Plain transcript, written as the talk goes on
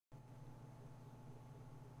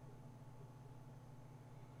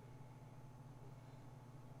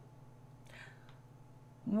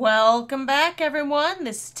Welcome back, everyone.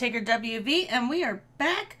 This is Tigger WV, and we are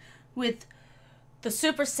back with the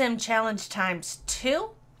Super Sim Challenge times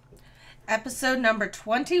 2, episode number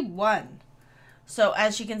 21. So,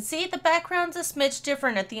 as you can see, the background's a smidge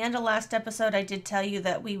different. At the end of last episode, I did tell you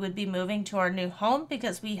that we would be moving to our new home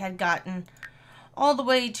because we had gotten all the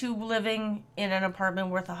way to living in an apartment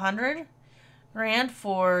worth $100,000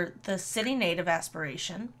 for the city native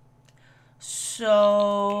aspiration.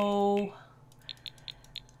 So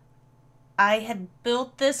I had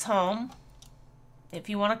built this home, if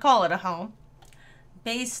you want to call it a home,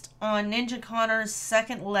 based on Ninja Connor's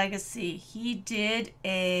second legacy. He did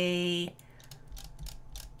a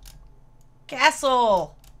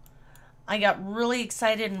castle. I got really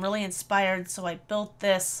excited and really inspired, so I built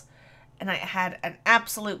this, and I had an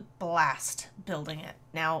absolute blast building it.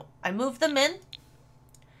 Now, I moved them in.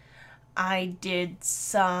 I did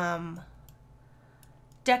some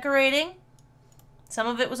decorating. Some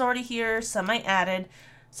of it was already here, some I added.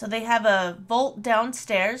 So they have a vault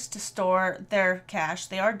downstairs to store their cash.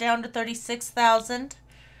 They are down to 36,000.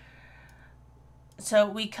 So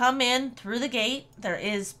we come in through the gate. There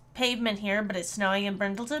is pavement here, but it's snowing in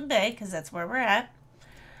Brindleton Bay because that's where we're at.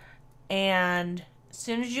 And as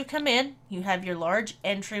soon as you come in, you have your large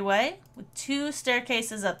entryway with 2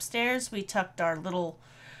 staircases upstairs. We tucked our little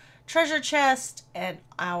treasure chest and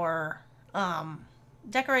our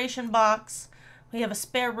decoration box. We have a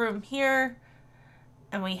spare room here,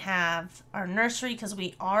 and we have our nursery because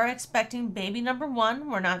we are expecting baby number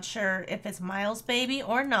 1. We're not sure if it's Miles' baby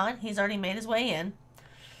or not. He's already made his way in.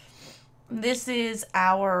 This is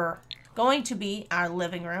going to be our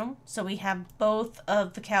living room. So we have both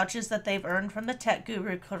of the couches that they've earned from the Tech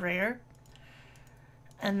Guru career.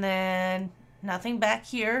 And then nothing back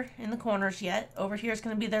here in the corners yet. Over here is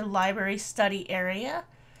going to be their library study area.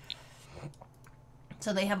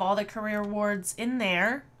 So they have all their career awards in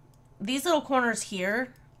there. These little corners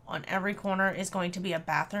here, on every corner, is going to be a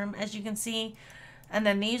bathroom, as you can see. And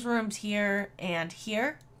then these rooms here and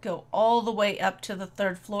here go all the way up to the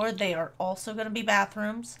 3rd floor. They are also going to be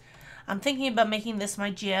bathrooms. I'm thinking about making this my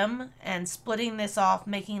gym and splitting this off,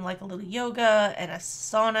 making like a little yoga and a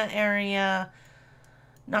sauna area.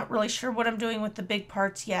 Not really sure what I'm doing with the big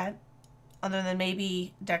parts yet, other than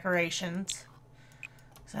maybe decorations.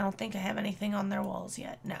 I don't think I have anything on their walls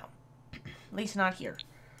yet. No. At least not here.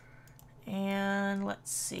 And let's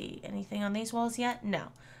see. Anything on these walls yet?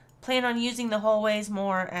 No. Plan on using the hallways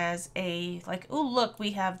more as a, like, ooh, look,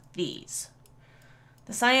 we have these.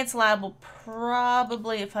 The science lab will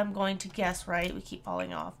probably, if I'm going to guess right, we keep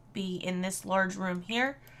falling off, be in this large room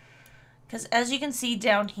here. Because as you can see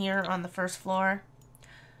down here on the 1st floor,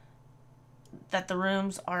 that the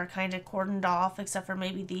rooms are kind of cordoned off, except for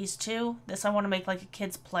maybe these 2. This I want to make like a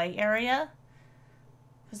kids' play area.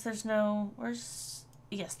 Because there's no...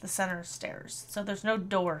 Yes, the center stairs. So there's no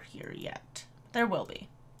door here yet. There will be.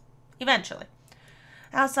 Eventually.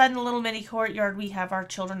 Outside in the little mini courtyard, we have our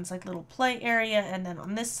children's like little play area. And then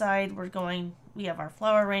on this side, we have our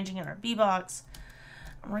flower arranging in our bee box.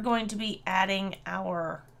 And we're going to be adding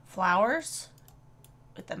our flowers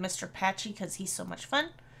with that Mr. Patchy because he's so much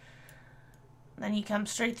fun. Then you come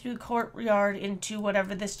straight through the courtyard into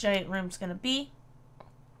whatever this giant room's going to be.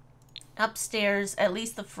 Upstairs, at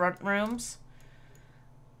least the front rooms.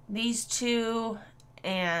 These 2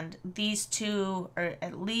 and these 2 are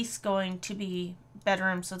at least going to be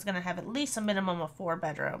bedrooms, so it's going to have at least a minimum of 4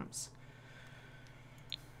 bedrooms.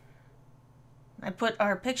 I put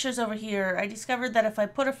our pictures over here. I discovered that if I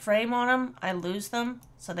put a frame on them, I lose them,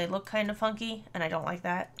 so they look kind of funky, and I don't like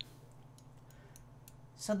that.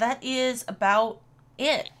 So that is about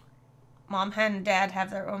it. Mom and Dad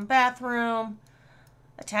have their own bathroom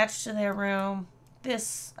attached to their room.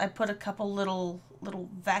 This, I put a couple little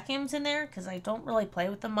vacuums in there because I don't really play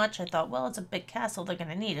with them much. I thought, well, it's a big castle. They're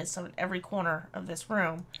going to need it. So in every corner of this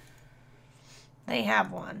room, they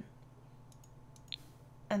have one.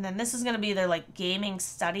 And then this is going to be their like gaming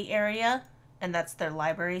study area. And that's their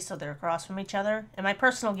library. So they're across from each other. In my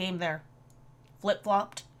personal game, they're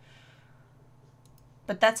flip-flopped.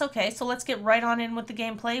 But that's okay, so let's get right on in with the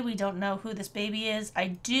gameplay. We don't know who this baby is. I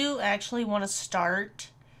do actually want to start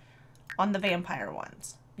on the vampire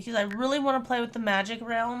ones, because I really want to play with the magic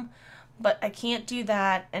realm, but I can't do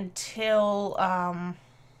that until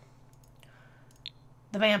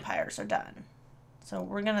the vampires are done. So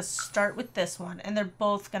we're going to start with this one, and they're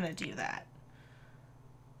both going to do that.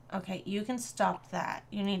 Okay, you can stop that.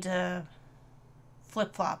 You need to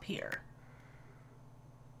flip-flop here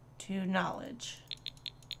to knowledge.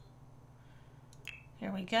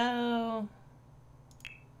 Here we go.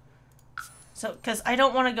 So, because I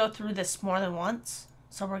don't want to go through this more than once.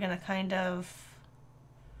 So we're going to kind of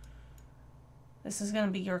This is going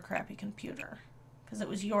to be your crappy computer. Because it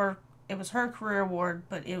was her career award,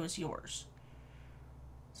 but it was yours.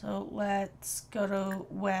 So let's go to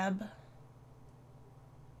web.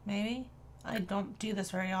 Maybe? I don't do this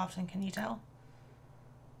very often, can you tell?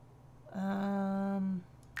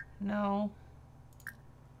 No.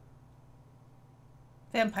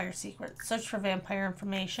 Vampire secrets. Search for vampire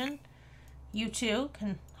information. You too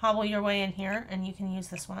can hobble your way in here and you can use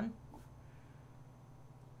this one.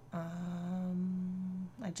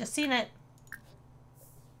 I just seen it.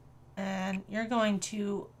 And you're going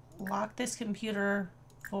to lock this computer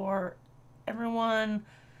for everyone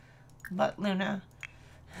but Luna.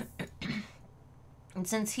 And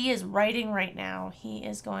since he is writing right now, he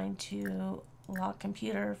is going to lock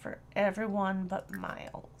computer for everyone but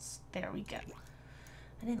Miles. There we go.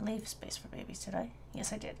 I didn't leave space for babies, did I?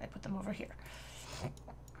 Yes, I did. I put them over here.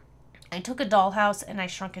 I took a dollhouse and I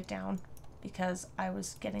shrunk it down because I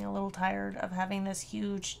was getting a little tired of having this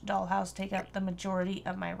huge dollhouse take up the majority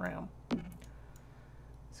of my room.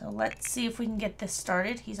 So let's see if we can get this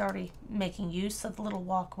started. He's already making use of the little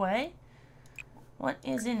walkway. What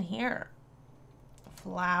is in here?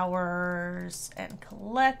 Flowers and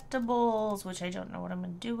collectibles, which I don't know what I'm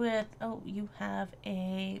going to do with. Oh, you have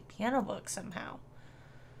a piano book somehow.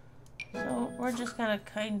 So we're just going to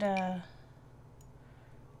kind of...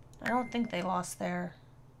 I don't think they lost their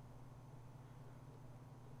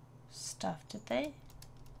stuff, did they?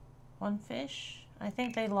 One fish? I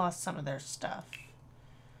think they lost some of their stuff.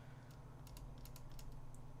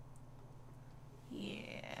 Yeah.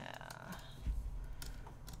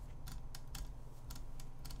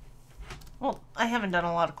 Well, I haven't done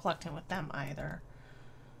a lot of collecting with them either.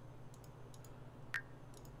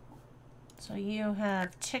 So you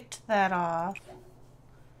have ticked that off.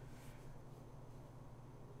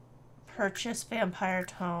 Purchase vampire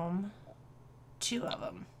tome. 2 of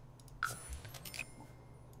them.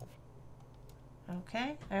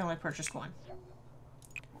 Okay, I only purchased 1.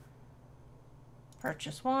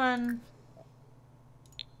 Purchase 1.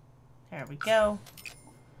 There we go.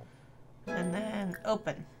 And then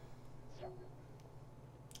open.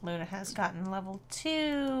 Luna has gotten level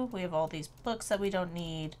 2. We have all these books that we don't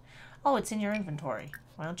need. Oh, it's in your inventory.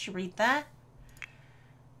 Why don't you read that?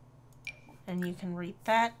 And you can read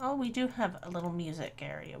that. Oh, we do have a little music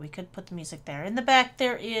area. We could put the music there. In the back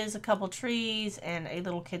there is a couple trees and a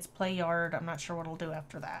little kid's play yard. I'm not sure what it'll do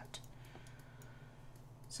after that.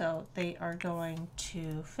 So they are going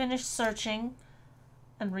to finish searching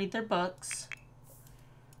and read their books.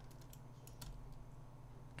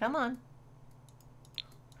 Come on.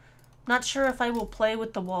 Not sure if I will play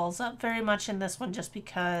with the walls up very much in this one just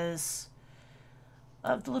because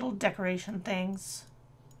of the little decoration things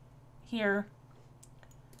here.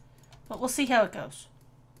 But we'll see how it goes.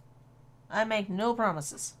 I make no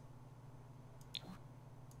promises.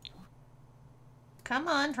 Come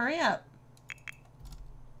on, hurry up.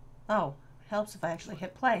 Oh, helps if I actually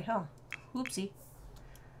hit play, huh? Oopsie.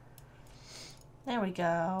 There we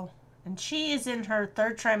go. And she is in her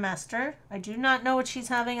 3rd trimester. I do not know what she's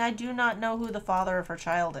having. I do not know who the father of her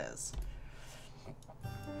child is.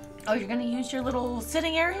 Oh, you're going to use your little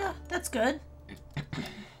sitting area? That's good.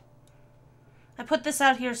 I put this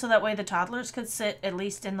out here so that way the toddlers could sit at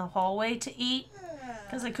least in the hallway to eat.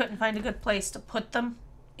 Because I couldn't find a good place to put them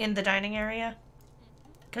in the dining area.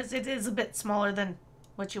 Because it is a bit smaller than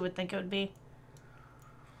what you would think it would be.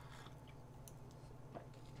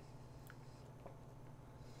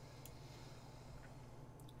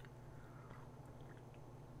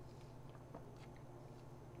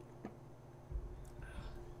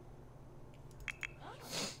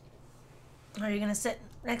 Are you going to sit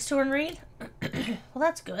next to her and read? Well,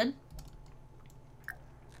 that's good.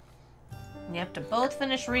 You have to both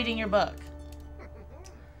finish reading your book.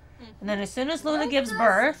 And then as soon as Luna gives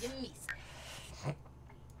birth,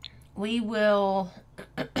 we will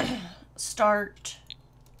start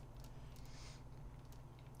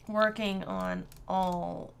working on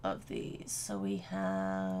all of these. So we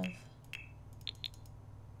have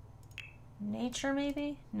nature,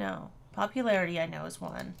 maybe? No. Popularity, I know, is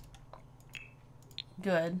 1.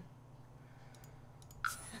 Good.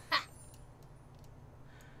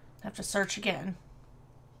 Have to search again.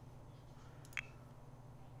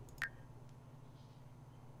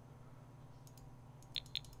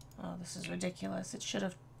 Oh, this is ridiculous. It should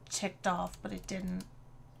have ticked off, but it didn't.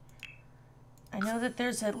 I know that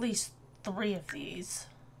there's at least 3 of these.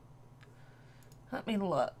 Let me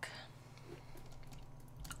look.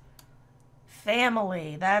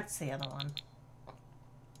 Family, that's the other one.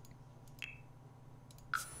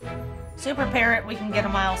 Super parent, we can get a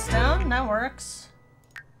milestone. That works.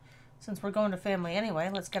 Since we're going to family anyway,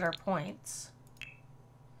 let's get our points.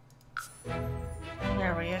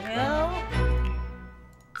 There we go.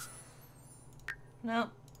 Nope.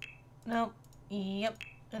 Nope. Yep.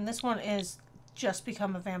 And this one is just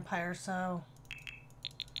become a vampire, so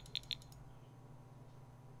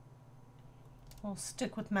we'll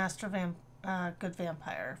stick with Good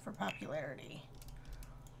Vampire for popularity.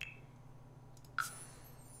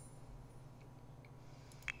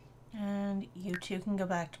 And you two can go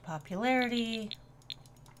back to popularity.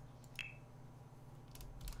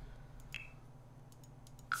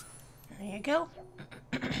 There you go.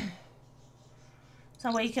 So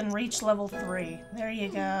that way you can reach level 3. There you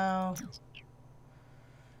go.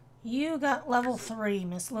 You got level 3,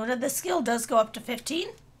 Miss Luna. The skill does go up to 15.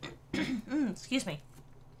 Excuse me.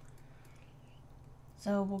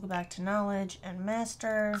 So we'll go back to knowledge and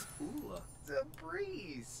master. Ooh, the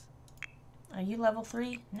breeze. Are you level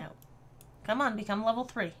 3? No. Come on, become level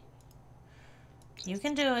 3. You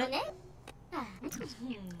can do it.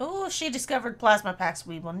 Oh, she discovered plasma packs.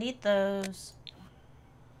 We will need those.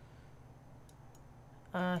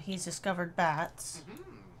 He's discovered bats.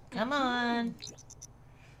 Come on.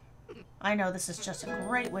 I know this is just a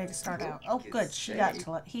great way to start out. Oh, good. He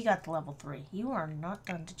got to level 3. You are not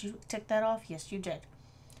done. Did you tick that off? Yes, you did.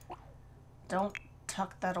 Don't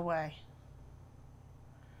tuck that away.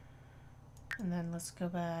 And then let's go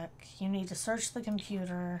back. You need to search the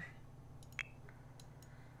computer.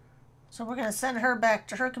 So we're going to send her back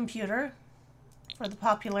to her computer for the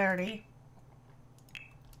popularity.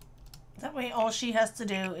 That way all she has to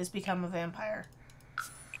do is become a vampire.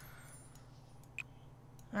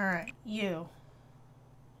 Alright, you.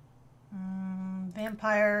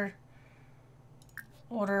 Vampire.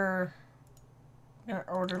 Order. I'm going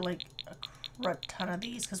to order like a ton of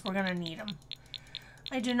these because we're going to need them.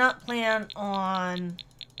 I do not plan on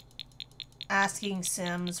asking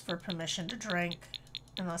Sims for permission to drink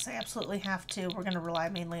unless I absolutely have to. We're going to rely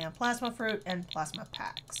mainly on plasma fruit and plasma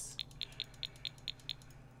packs.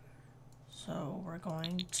 So we're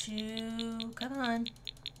going to... Come on.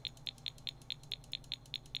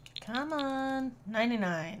 Come on.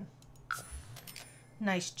 99.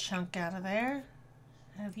 Nice chunk out of there.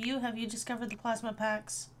 Have you discovered the plasma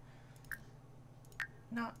packs?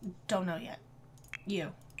 No, don't know yet.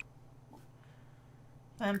 You.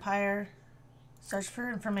 Vampire. Search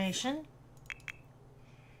for information.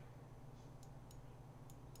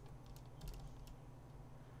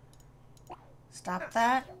 Stop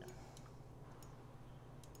that.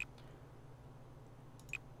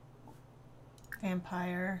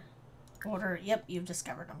 Vampire. Order. Yep, you've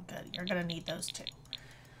discovered them. Good. You're going to need those too.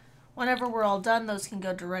 Whenever we're all done, those can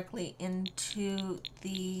go directly into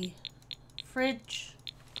the fridge.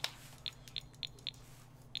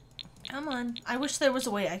 Come on. I wish there was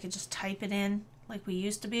a way I could just type it in like we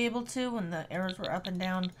used to be able to when the arrows were up and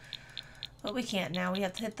down. But we can't now. We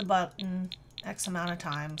have to hit the button X amount of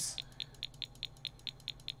times.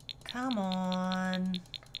 Come on.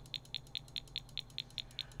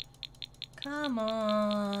 Come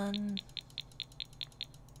on.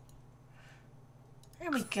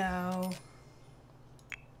 There we go.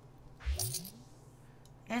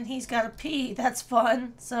 And he's got a pee. That's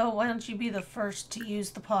fun. So why don't you be the first to use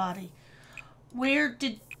the potty? Where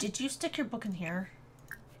did you stick your book in here?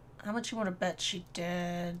 How much you want to bet she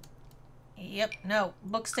did? Yep, no.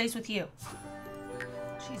 Book stays with you.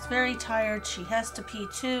 She's very tired. She has to pee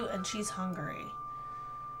too, and she's hungry.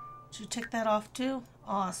 Did you tick that off too?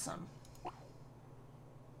 Awesome.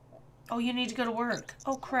 Oh, you need to go to work.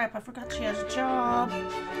 Oh crap, I forgot she has a job.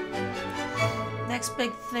 Next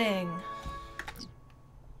big thing.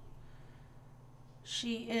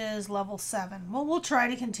 She is level 7. Well, we'll try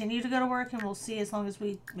to continue to go to work and we'll see as long as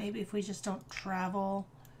maybe if we just don't travel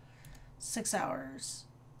 6 hours.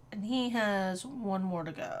 And he has 1 more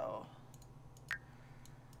to go.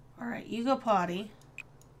 Alright, you go potty.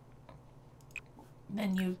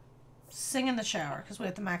 Then you sing in the shower because we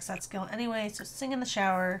have to max that skill anyway. So sing in the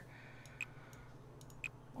shower.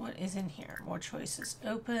 What is in here? More choices.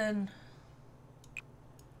 Open.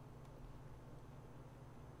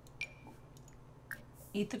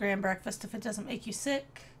 Eat the grand breakfast if it doesn't make you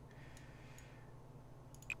sick.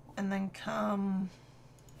 And then come...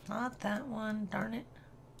 Not that one. Darn it.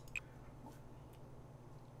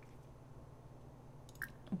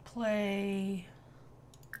 Play...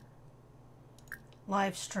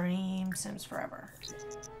 Live stream Sims Forever.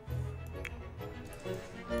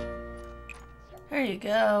 There you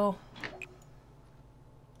go.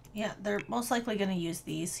 Yeah, they're most likely going to use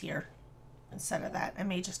these here instead of that. I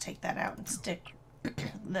may just take that out and stick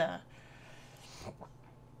the...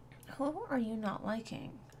 Who are you not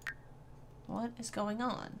liking? What is going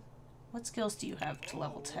on? What skills do you have to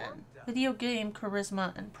level 10? Video game,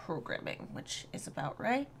 charisma, and programming, which is about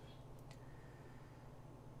right.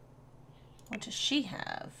 What does she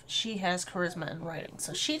have? She has charisma and writing.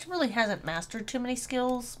 So she really hasn't mastered too many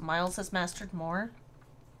skills. Miles has mastered more.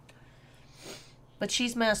 But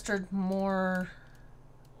she's mastered more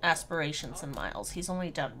aspirations than Miles. He's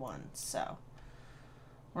only done one, so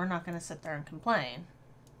we're not going to sit there and complain.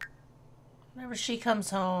 Whenever she comes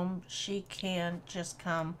home, she can just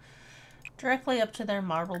come directly up to their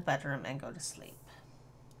marble bedroom and go to sleep.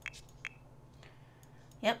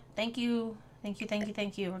 Yep, thank you. Thank you, thank you,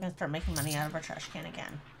 thank you. We're going to start making money out of our trash can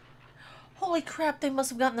again. Holy crap, they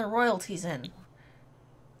must have gotten their royalties in.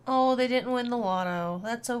 Oh, they didn't win the lotto.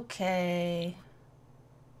 That's okay.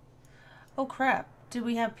 Oh crap, did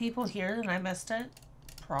we have people here and I missed it?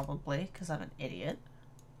 Probably, because I'm an idiot.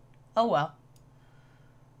 Oh well.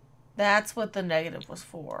 That's what the negative was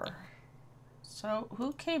for. So,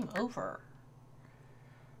 who came over?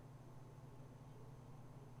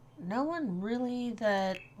 No one really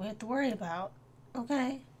that we have to worry about.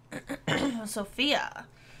 Okay. Sophia.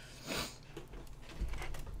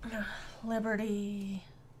 Liberty.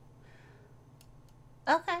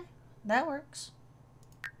 Okay, that works.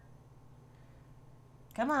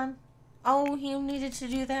 Come on. Oh, you needed to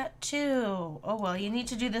do that too. Oh well, you need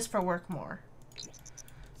to do this for work more.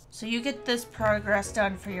 So you get this progress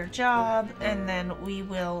done for your job, and then we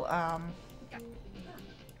will,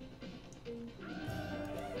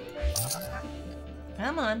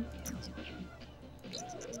 come on.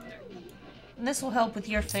 And this will help with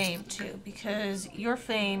your fame, too, because your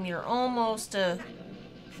fame, you're almost a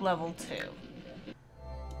level 2.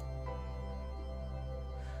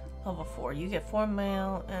 Level 4, you get 4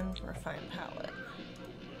 mail and refined palette.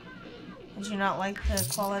 Did you not like the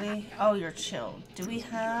quality? Oh, you're chilled. Do we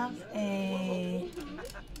have a...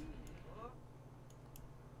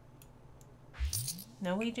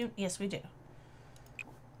 No, we do. Yes, we do.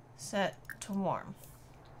 Set to warm.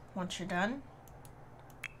 Once you're done.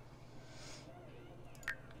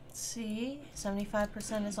 Let's see.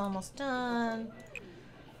 75% is almost done.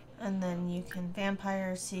 And then you can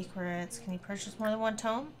vampire secrets. Can you purchase more than one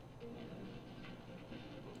tome?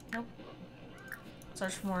 Nope.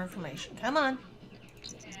 Search for more information. Come on.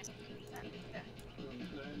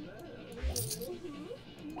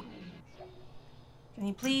 Can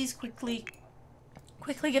you please quickly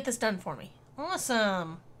get this done for me?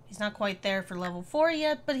 Awesome. He's not quite there for level 4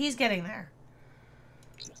 yet, but he's getting there.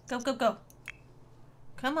 Go, go, go.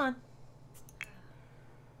 Come on.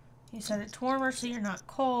 You set it to warmer so you're not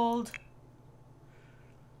cold.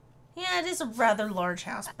 Yeah, it is a rather large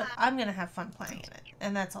house, but I'm going to have fun playing in it.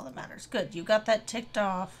 And that's all that matters. Good, you got that ticked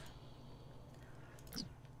off.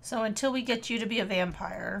 So until we get you to be a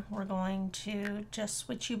vampire, we're going to just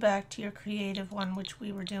switch you back to your creative one, which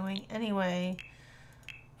we were doing anyway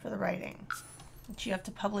for the writing. But you have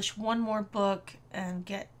to publish one more book and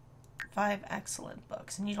get 5 excellent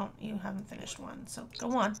books. And you haven't finished one, so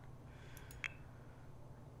go on.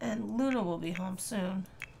 And Luna will be home soon.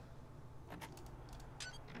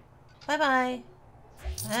 Bye-bye.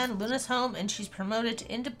 And Luna's home, and she's promoted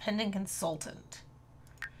to independent consultant.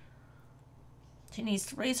 She needs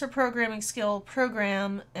to raise her programming skill,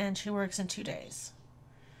 program, and she works in 2 days.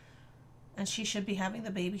 And she should be having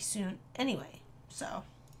the baby soon anyway, so.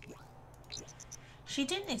 She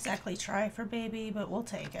didn't exactly try for baby, but we'll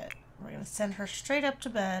take it. We're going to send her straight up to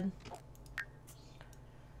bed.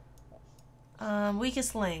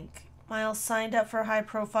 Weakest link. Miles signed up for a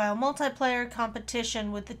high-profile multiplayer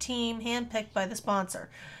competition with the team handpicked by the sponsor.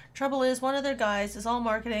 Trouble is, one of their guys is all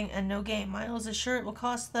marketing and no game. Miles is sure it will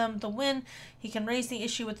cost them the win. He can raise the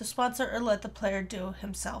issue with the sponsor or let the player do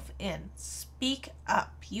himself in. Speak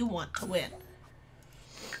up. You want to win.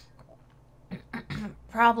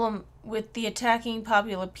 Problem with the attacking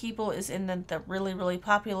popular people is in that they're really, really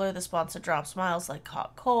popular. The sponsor drops Miles like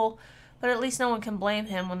hot coal. But at least no one can blame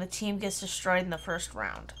him when the team gets destroyed in the first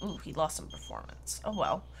round. Ooh, he lost some performance. Oh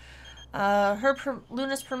well.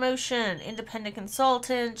 Luna's promotion, independent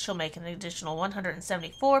consultant. She'll make an additional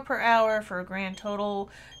 174 per hour for a grand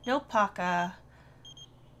total. No Paka.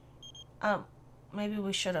 Maybe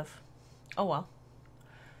we should have. Oh well.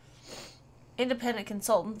 Independent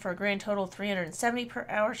consultant for a grand total of 370 per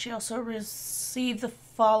hour. She also received the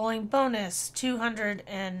following bonus: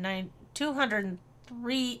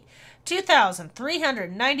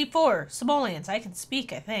 2,394 simoleons. I can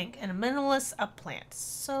speak, I think. And a minimalist up plant.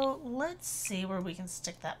 So let's see where we can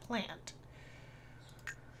stick that plant.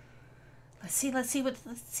 Let's see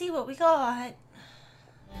what we got.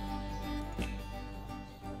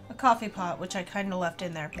 A coffee pot, which I kind of left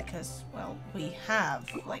in there because, well, we have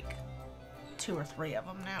like 2 or 3 of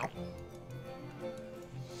them now.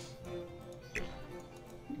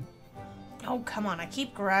 Oh, come on. I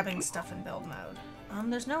keep grabbing stuff in build mode.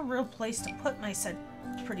 There's no real place to put my said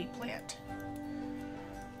pretty plant.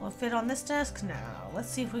 Will it fit on this desk? No. Let's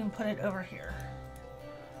see if we can put it over here.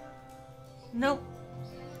 Nope.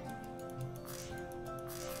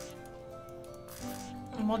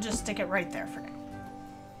 And we'll just stick it right there for now.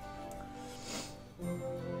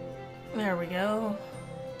 There we go.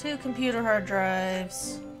 2 computer hard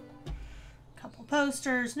drives. Couple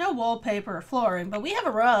posters. No wallpaper or flooring, but we have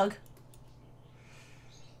a rug.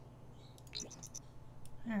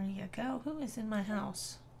 There you go. Who is in my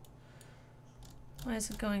house? Why is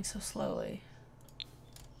it going so slowly?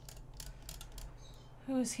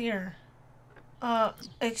 Who is here?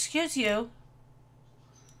 Excuse you.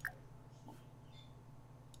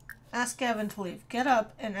 Ask Gavin to leave. Get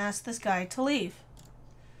up and ask this guy to leave.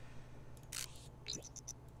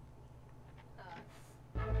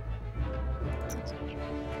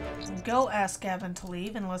 Go ask Gavin to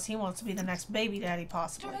leave unless he wants to be the next baby daddy,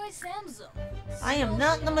 possibly. I am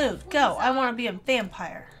not in the mood. Go. I want to be a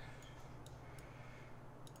vampire.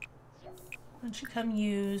 Why don't you come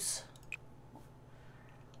use...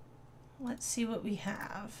 Let's see what we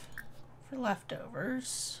have for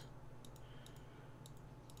leftovers.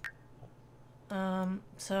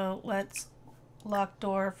 So let's lock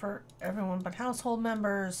door for everyone but household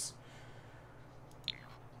members.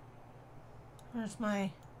 Where's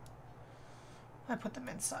my... I put them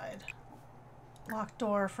inside. Lock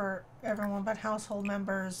door for everyone but household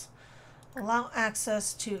members. Allow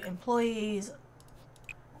access to employees.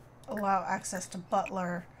 Allow access to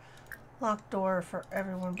butler. Lock door for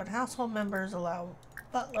everyone but household members. Allow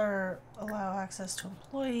butler. Allow access to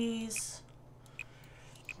employees.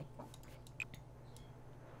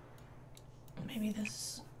 Maybe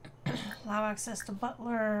this. Allow access to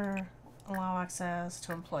butler. Allow access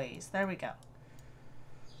to employees. There we go.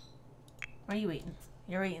 What are you eating?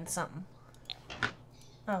 You're eating something.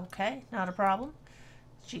 Okay, not a problem.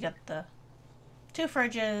 She got the 2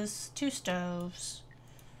 fridges, 2 stoves.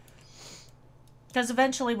 Because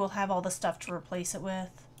eventually we'll have all the stuff to replace it with.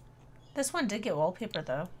 This one did get wallpaper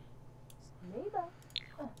though.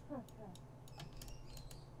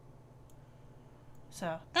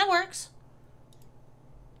 So, that works.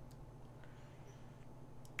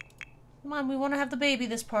 Come on, we want to have the baby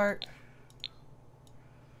this part.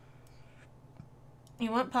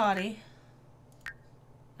 You want potty.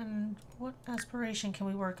 And what aspiration can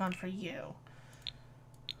we work on for you?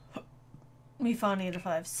 Be funny to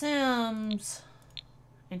 5 Sims.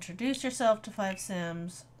 Introduce yourself to 5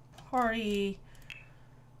 Sims. Party.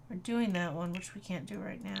 We're doing that one, which we can't do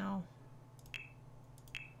right now.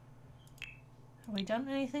 Have we done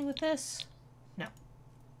anything with this? No.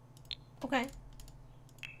 Okay.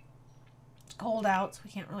 It's cold out, so we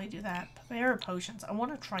can't really do that. Prepare potions. I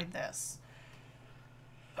want to try this.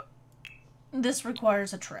 This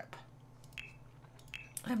requires a trip.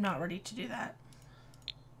 I'm not ready to do that.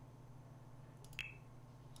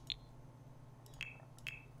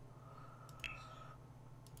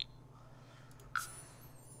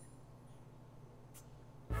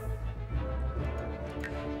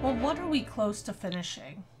 Well, what are we close to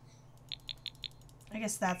finishing? I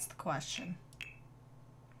guess that's the question.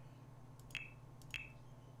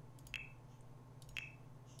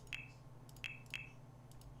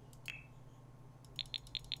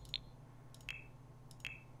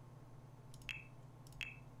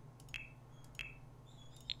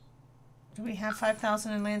 Do we have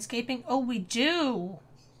 5,000 in landscaping? Oh, we do!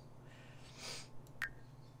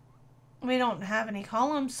 We don't have any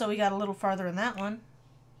columns, so we got a little farther in that one.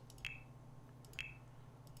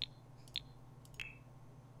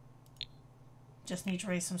 Just need to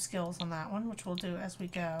raise some skills on that one, which we'll do as we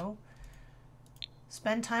go.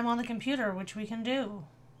 Spend time on the computer, which we can do.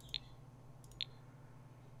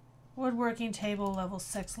 Woodworking table, level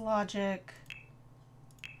 6 logic.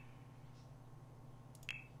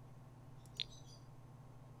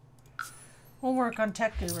 We'll work on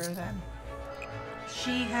Tech Guru then.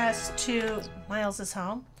 She has to... Miles is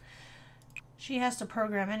home. She has to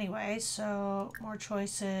program anyway, so more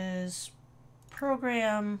choices.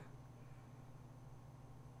 Program...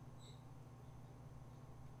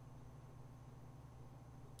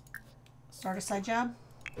 Start a side job.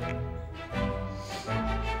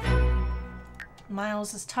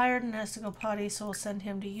 Miles is tired and has to go potty, so we'll send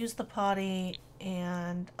him to use the potty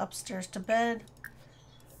and upstairs to bed.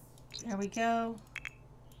 There we go.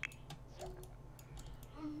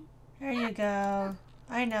 There you go.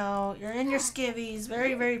 I know. You're in your skivvies.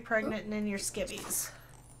 Very, very pregnant and in your skivvies.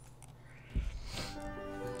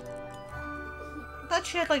 thought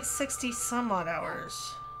she had like 60 some odd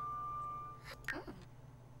hours.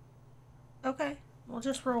 Okay, we'll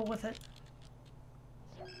just roll with it.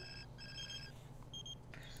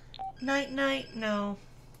 Night night, no.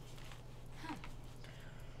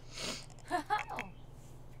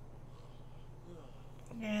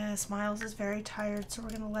 Yes, Miles is very tired, so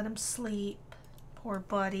we're gonna let him sleep. Poor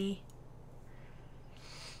buddy.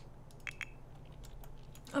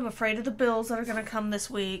 I'm afraid of the bills that are gonna come this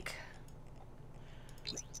week.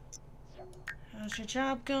 How's your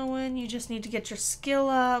job going? You just need to get your skill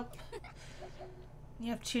up. You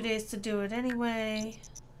have 2 days to do it anyway,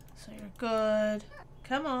 so you're good.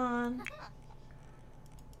 Come on.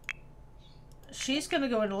 She's gonna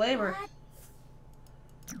go into labor.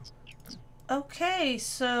 Okay,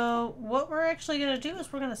 so what we're actually gonna do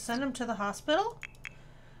is we're gonna send him to the hospital.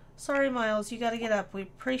 Sorry, Miles, you gotta get up. We're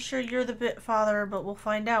pretty sure you're the bit father, but we'll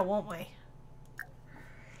find out, won't we?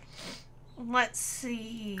 Let's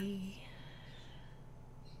see.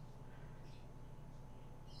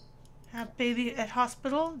 Have baby at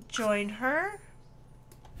hospital. Join her.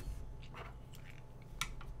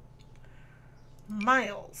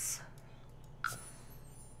 Miles.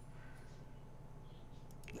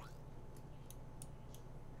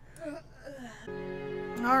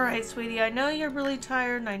 Alright, sweetie, I know you're really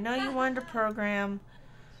tired and I know you wanted to program.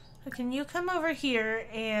 But can you come over here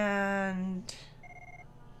and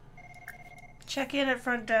check in at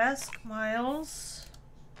front desk, Miles?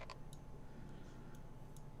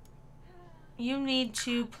 You need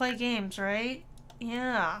to play games, right?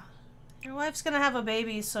 Yeah. Your wife's gonna have a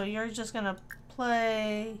baby, so you're just gonna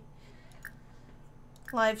play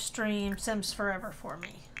live stream Sims Forever for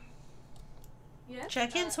me. Yeah.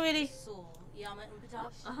 Check in, sweetie.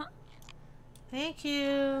 Uh-huh. Thank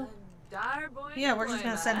you. Yeah, we're just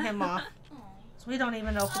gonna send him off. So we don't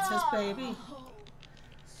even know if it's his baby.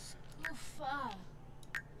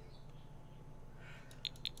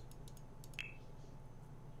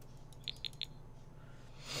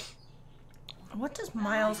 What does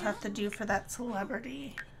Miles have to do for that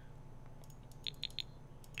celebrity?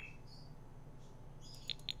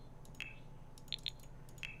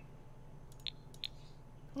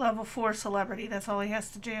 Level 4 celebrity, that's all he has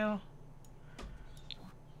to do.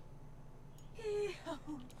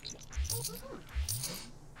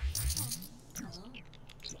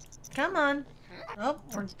 Come on. Oh,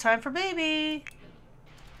 time for baby.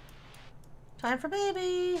 Time for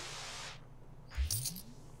baby.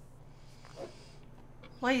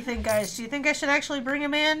 What do you think, guys? Do you think I should actually bring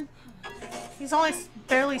him in? He's only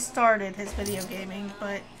barely started his video gaming,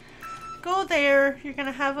 but go there. You're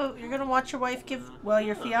gonna watch your wife give, well,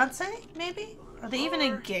 your fiance, maybe? Are they even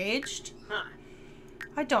engaged?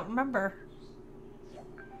 I don't remember.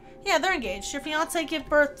 Yeah, they're engaged. Your fiance give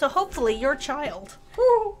birth to hopefully your child.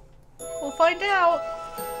 Woo! We'll find out.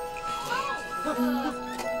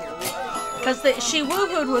 Because she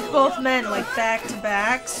woohooed with both men, like, back to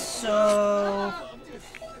back, so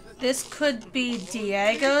this could be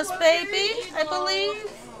Diego's baby, I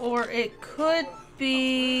believe. Or it could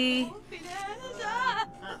be...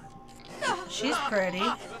 She's pretty.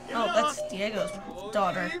 Oh, that's Diego's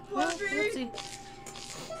daughter. Oh, oopsie.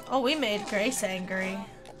 Oh, we made Grace angry.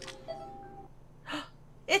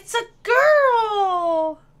 It's a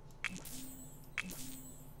girl!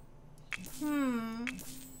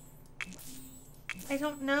 I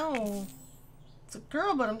don't know. It's a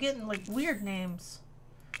girl, but I'm getting, like, weird names.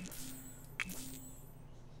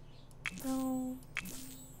 No.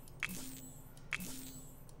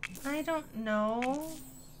 I don't know.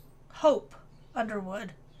 Hope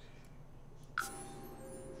Underwood.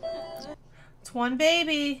 It's one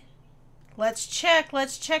baby. Let's check,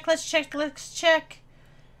 let's check, let's check, let's check.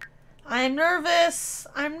 I'm nervous.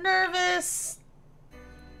 I'm nervous.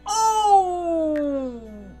 Oh!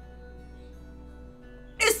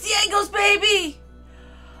 It's Diego's baby!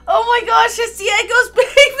 Oh my gosh, it's Diego's baby!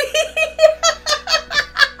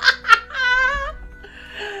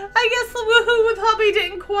 I guess the woohoo with hubby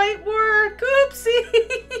didn't quite work. Oopsie!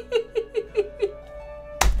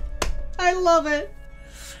 I love it.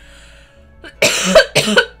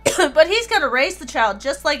 But he's gonna raise the child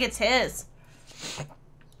just like it's his.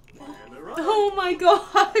 Oh my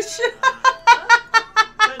gosh.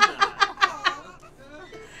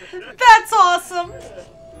 That's awesome.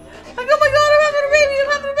 Like, oh my god, I'm having a baby, I'm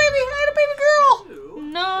having a baby. I had a baby girl.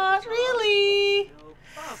 Not really.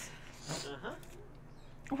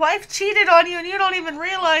 Wife cheated on you and you don't even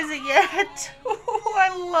realize it yet. Oh, I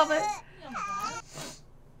love it.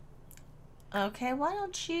 Okay, why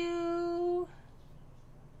don't you...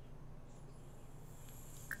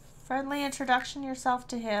 Friendly introduction yourself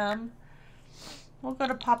to him. We'll go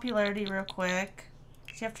to popularity real quick.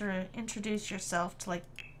 You have to introduce yourself to like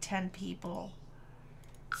 10 people.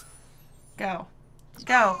 Go.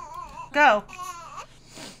 Go. Go.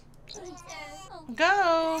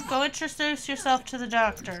 Go. Go introduce yourself to the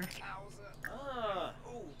doctor. Ah,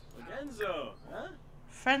 oh, Lorenzo, huh?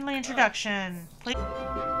 Friendly introduction. Please.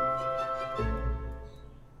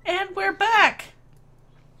 And we're back.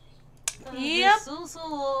 Yep.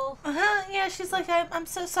 Uh-huh. Yeah, she's like, I'm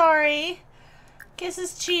so sorry. Kiss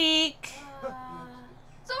his cheek.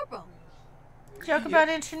 Zorbo. Joke about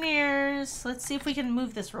engineers. Let's see if we can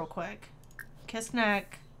move this real quick. Kiss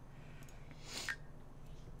neck.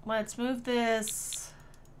 Let's move this.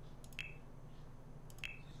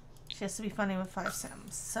 She has to be funny with 5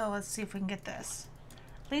 sims. So let's see if we can get this.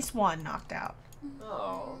 At least one knocked out.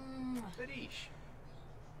 Oh, Felish.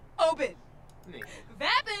 Open. Nee.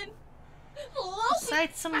 Vapin.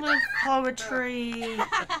 Recite some of poetry.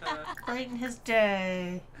 Brighten his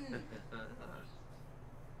day.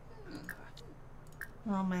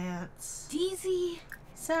 Romance. Deezy.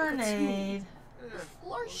 Serenade.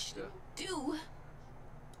 Florsh. Do.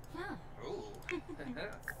 Huh. Oh.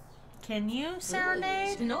 Can you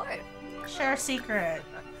serenade? Snort. Share a secret.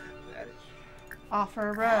 That is. Offer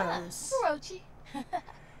a rose. Rochi.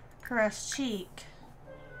 Caress cheek.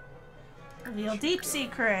 Reveal deep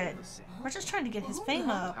secret. We're just trying to get his fame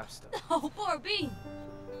up. Hapsta. Oh, poor bean.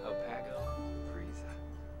 Alpago. Frieza.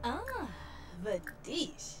 Ah,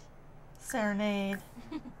 Vadish. Serenade.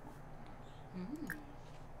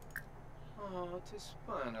 Oh,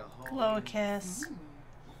 Tispana. Blow a kiss.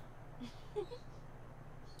 We're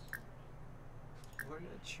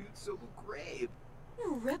gonna shoot so grave.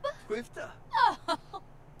 Rippa? Quifta. Oh.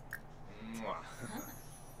 Mwah.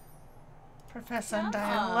 Profess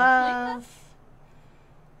undying Oh, love.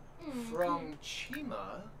 From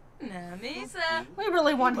Chima. Namisa. We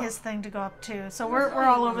really want his thing to go up too, so we're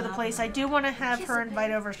all over the place. I do want to have her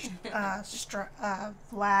invite over Vlad.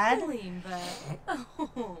 Limba.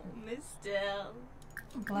 Oh, Mr.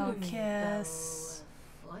 Blow a kiss.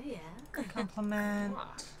 Oh, yeah. Compliment.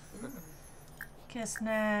 Kiss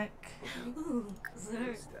neck. Ooh, Zert.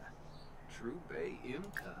 Quifta. True Bay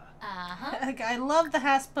Imta. Uh-huh. I love the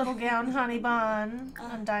hospital gown, honey bun.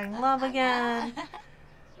 Undying love again.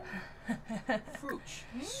 Fruch.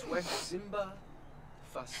 Sweat Simba.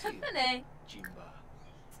 Fasil. Happening. Jimba.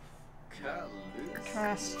 Kalus.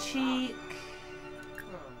 Caress cheek.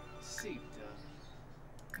 Sita.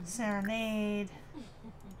 Serenade.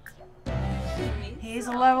 He's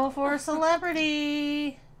a level 4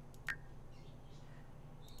 celebrity.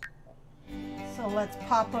 So let's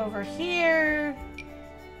pop over here.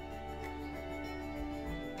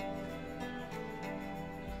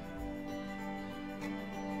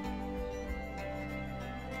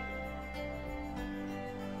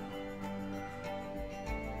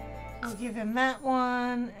 We'll give him that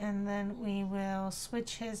one, and then we will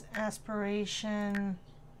switch his aspiration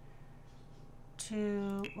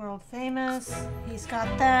to world famous. He's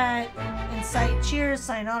got that. Incite cheers,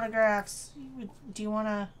 sign autographs. Do you want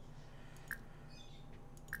to...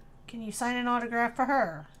 Can you sign an autograph for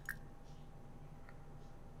her?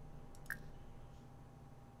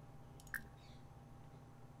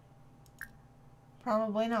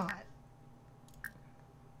 Probably not.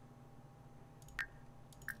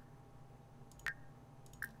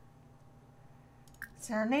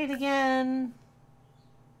 Serenade again.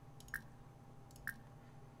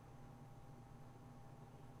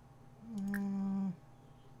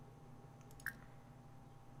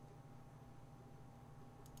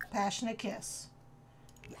 Passionate kiss.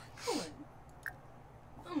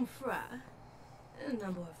 Fra.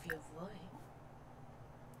 Number of your voice.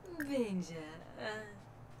 Benja.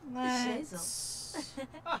 Let's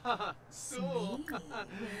So.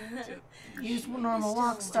 use normal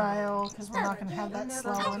walk style because we're not going to have that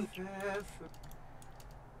slow one.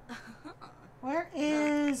 Where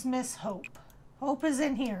is Miss Hope? Hope is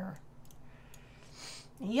in here.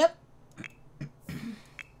 Yep.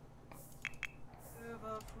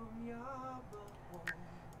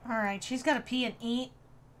 Alright, she's got to pee and eat.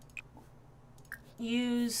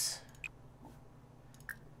 Use...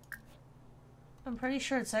 I'm pretty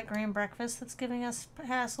sure it's that grand breakfast that's giving us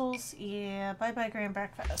hassles. Yeah, bye-bye grand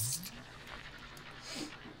breakfast.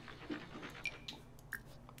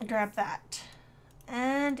 Grab that.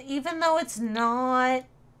 And even though it's not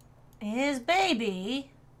his baby,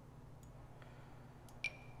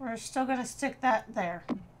 we're still going to stick that there.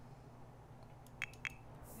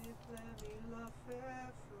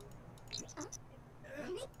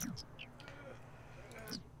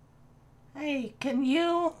 Hey, can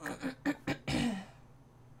you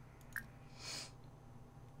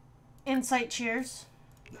insight cheers?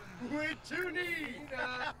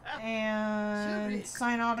 And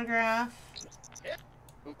sign autograph.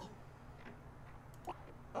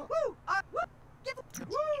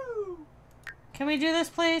 Can we do this,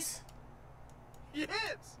 please?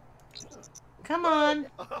 Yes. Come on.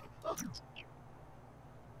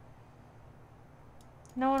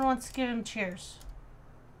 No one wants to give him cheers.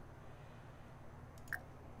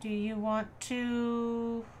 Do you want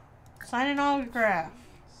to sign an autograph?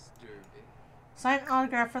 Sturdy. Sign an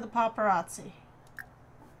autograph for the paparazzi.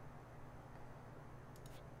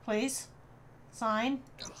 Please. Sign.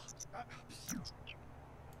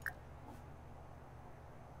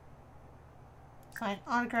 Sign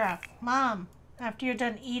autograph. Mom, after you're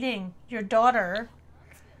done eating, your daughter,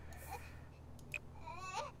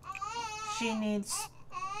 she needs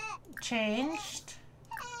changed,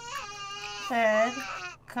 fed,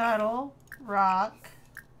 cuddle, rock,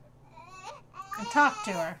 and talk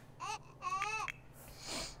to her.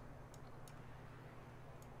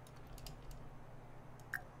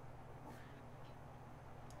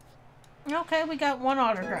 Okay, we got one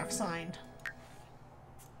autograph signed.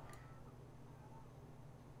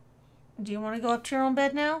 Do you want to go up to your own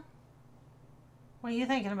bed now? What are you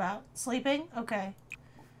thinking about? Sleeping? Okay.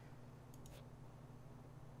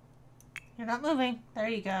 You're not moving. There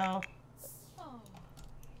you go.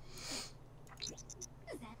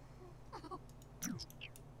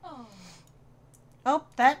 Oh,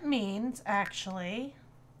 that means, actually,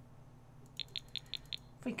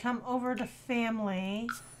 if we come over to family,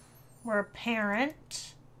 we're a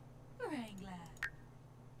parent.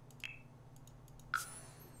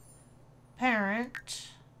 Parent.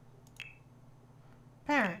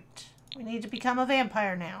 Parent. We need to become a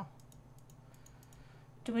vampire now.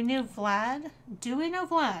 Do we know Vlad? Do we know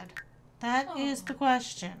Vlad? That is the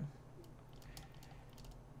question.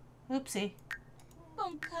 Oopsie.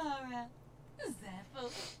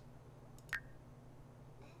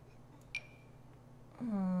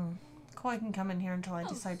 Koi can come in here until I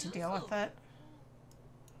decide to deal with it.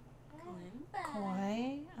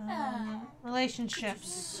 Koi.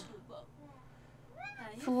 Relationships.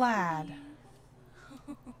 Vlad.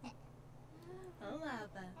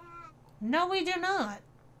 No, we do not.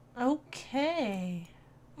 Okay.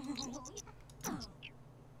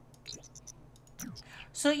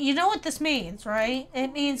 So you know what this means, right?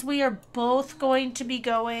 It means we are both going to be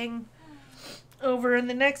going over in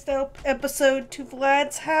the next episode to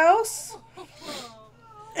Vlad's house.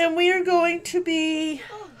 And we are going to be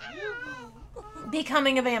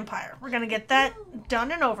becoming a vampire. We're going to get that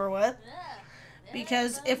done and over with.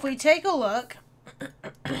 Because if we take a look,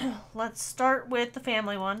 let's start with the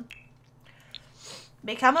family one.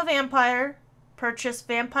 Become a vampire, purchase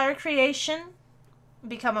vampire creation,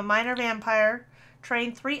 become a minor vampire,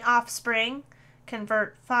 train 3 offspring,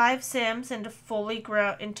 convert 5 sims into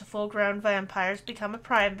full-grown vampires, become a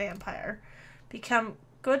prime vampire, become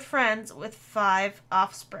good friends with 5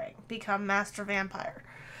 offspring, become master vampire.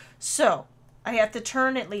 So, I have to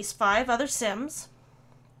turn at least 5 other sims,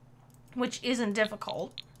 which isn't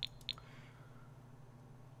difficult.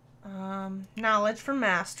 Knowledge for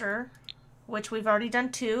master, which we've already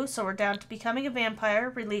done 2, so we're down to becoming a vampire,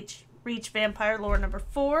 reach vampire lore number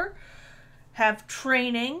 4, have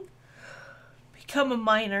training, become a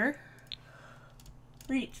minor,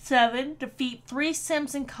 reach 7, defeat 3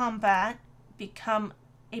 sims in combat, become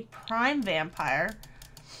a prime vampire,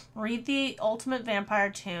 read the Ultimate Vampire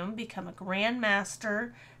Tomb, become a Grand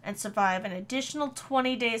Master, and survive an additional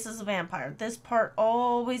 20 days as a vampire. This part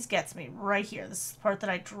always gets me right here. This is the part that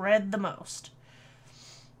I dread the most.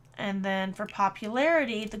 And then for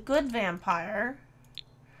popularity, the good vampire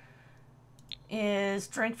is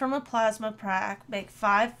drink from a plasma pack, make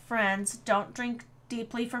 5 friends, don't drink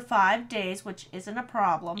deeply for 5 days, which isn't a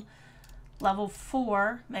problem. Level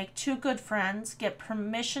 4, make 2 good friends, get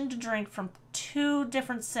permission to drink from 2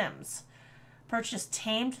 different sims. Purchase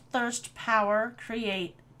Tamed Thirst Power,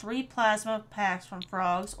 create 3 plasma packs from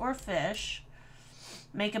frogs or fish.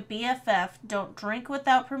 Make a BFF, don't drink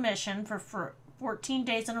without permission for 14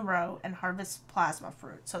 days in a row, and harvest plasma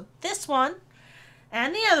fruit. So this one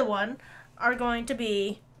and the other one are going to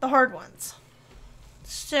be the hard ones.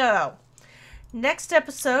 So, next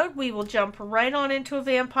episode, we will jump right on into a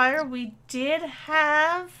vampire. We did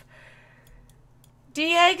have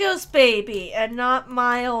Diego's baby and not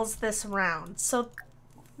Miles this round. So,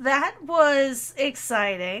 that was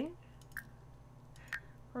exciting.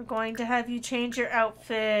 We're going to have you change your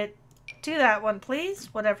outfit to that one,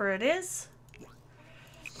 please. Whatever it is.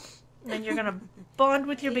 And then you're going to bond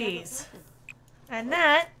with your bees. And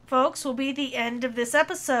that, folks, will be the end of this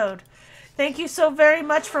episode. Thank you so very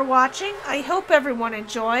much for watching. I hope everyone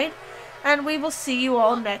enjoyed. and we will see you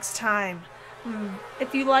all next time.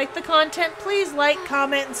 If you like the content, please like,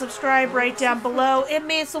 comment, and subscribe right down below. It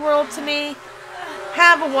means the world to me.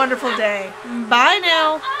 Have a wonderful day. Bye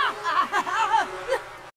now.